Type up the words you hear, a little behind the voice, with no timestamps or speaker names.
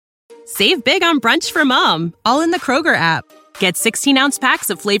Save big on brunch for mom, all in the Kroger app. Get 16-ounce packs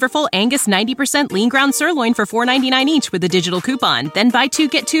of flavorful Angus 90% lean ground sirloin for $4.99 each with a digital coupon. Then buy 2,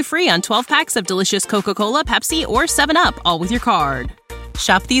 get 2 free on 12 packs of delicious Coca-Cola, Pepsi, or 7-Up, all with your card.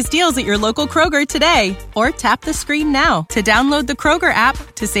 Shop these deals at your local Kroger today, or tap the screen now to download the Kroger app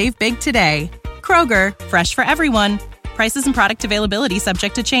to save big today. Kroger, fresh for everyone. Prices and product availability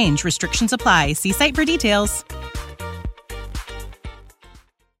subject to change. Restrictions apply. See site for details.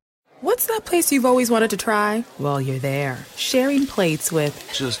 What's that place you've always wanted to try? Well, you're there, sharing plates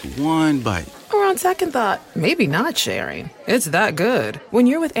with... Just one bite. Or on second thought, maybe not sharing. It's that good. When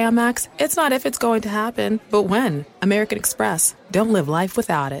you're with Amex, it's not if it's going to happen, but when. American Express. Don't live life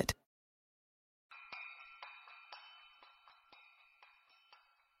without it.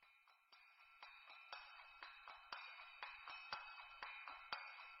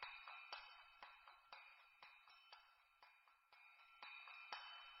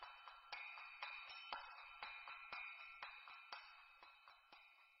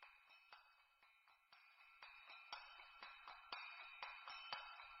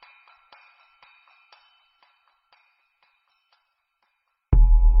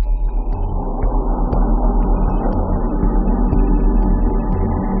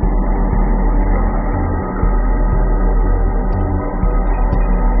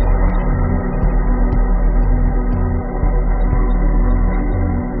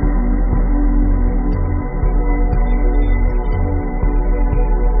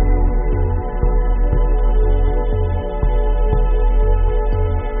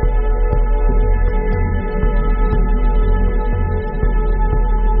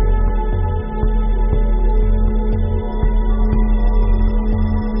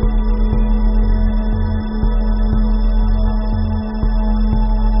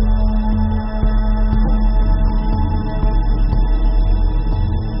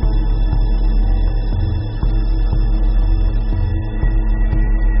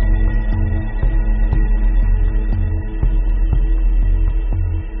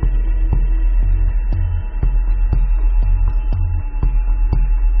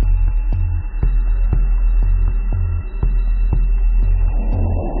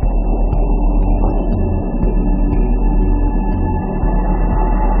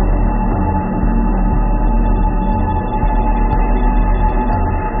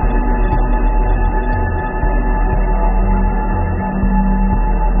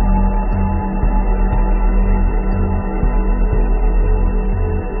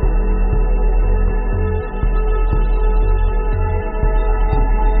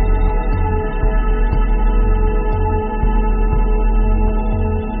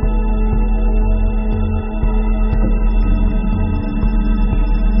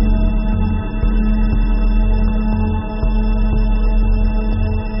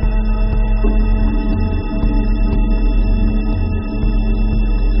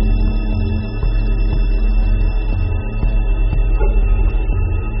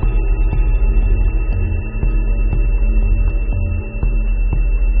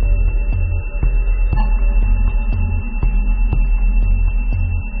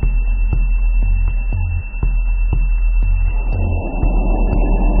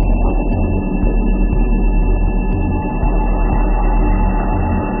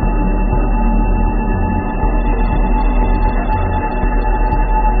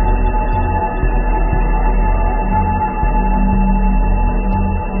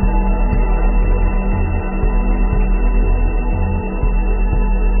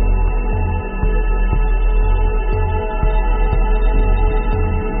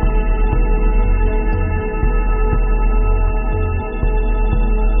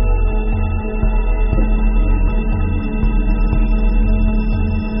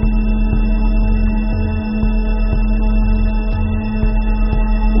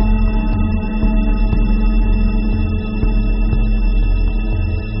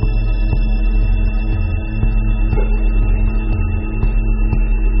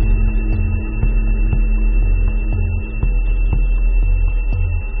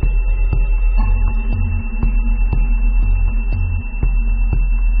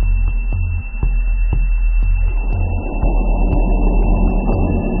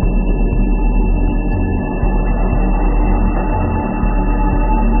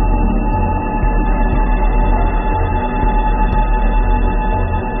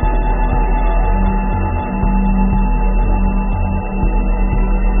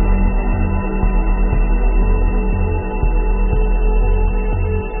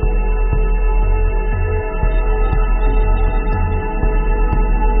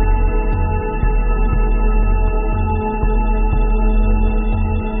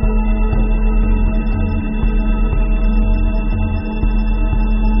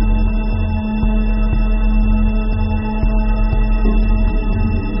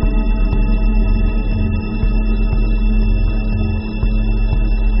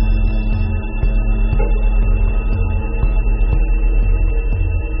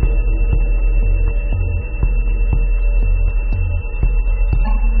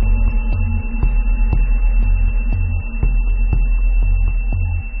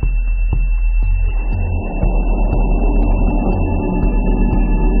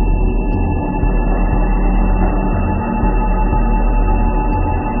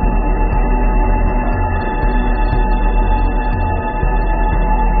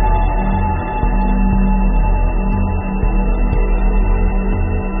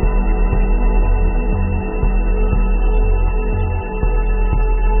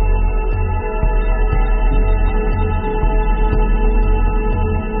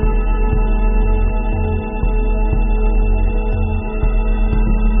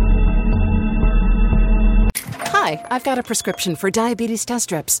 I've got a prescription for diabetes test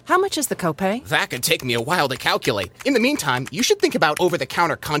strips. How much is the copay? That could take me a while to calculate. In the meantime, you should think about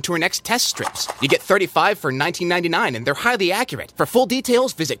over-the-counter Contour Next test strips. You get 35 for $19.99, and they're highly accurate. For full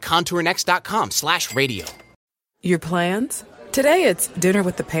details, visit contournext.com/radio. Your plans? Today it's dinner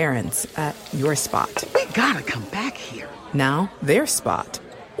with the parents at your spot. We gotta come back here. Now, their spot.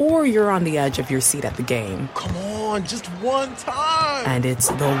 Or you're on the edge of your seat at the game. Come on, just one time. And it's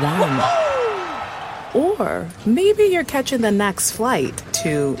the one. Or maybe you're catching the next flight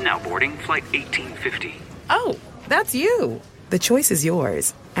to... Now boarding flight 1850. Oh, that's you. The choice is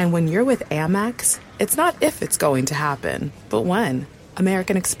yours. And when you're with Amex, it's not if it's going to happen, but when.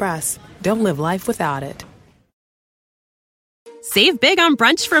 American Express. Don't live life without it. Save big on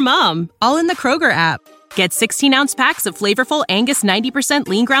brunch for mom, all in the Kroger app. Get 16-ounce packs of flavorful Angus 90%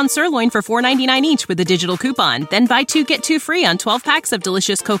 lean ground sirloin for $4.99 each with a digital coupon. Then buy 2, get 2 free on 12 packs of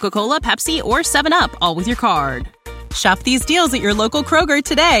delicious Coca-Cola, Pepsi, or 7-Up, all with your card. Shop these deals at your local Kroger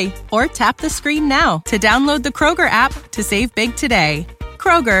today, or tap the screen now to download the Kroger app to save big today.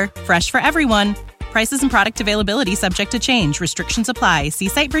 Kroger, fresh for everyone. Prices and product availability subject to change. Restrictions apply. See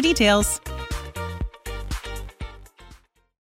site for details.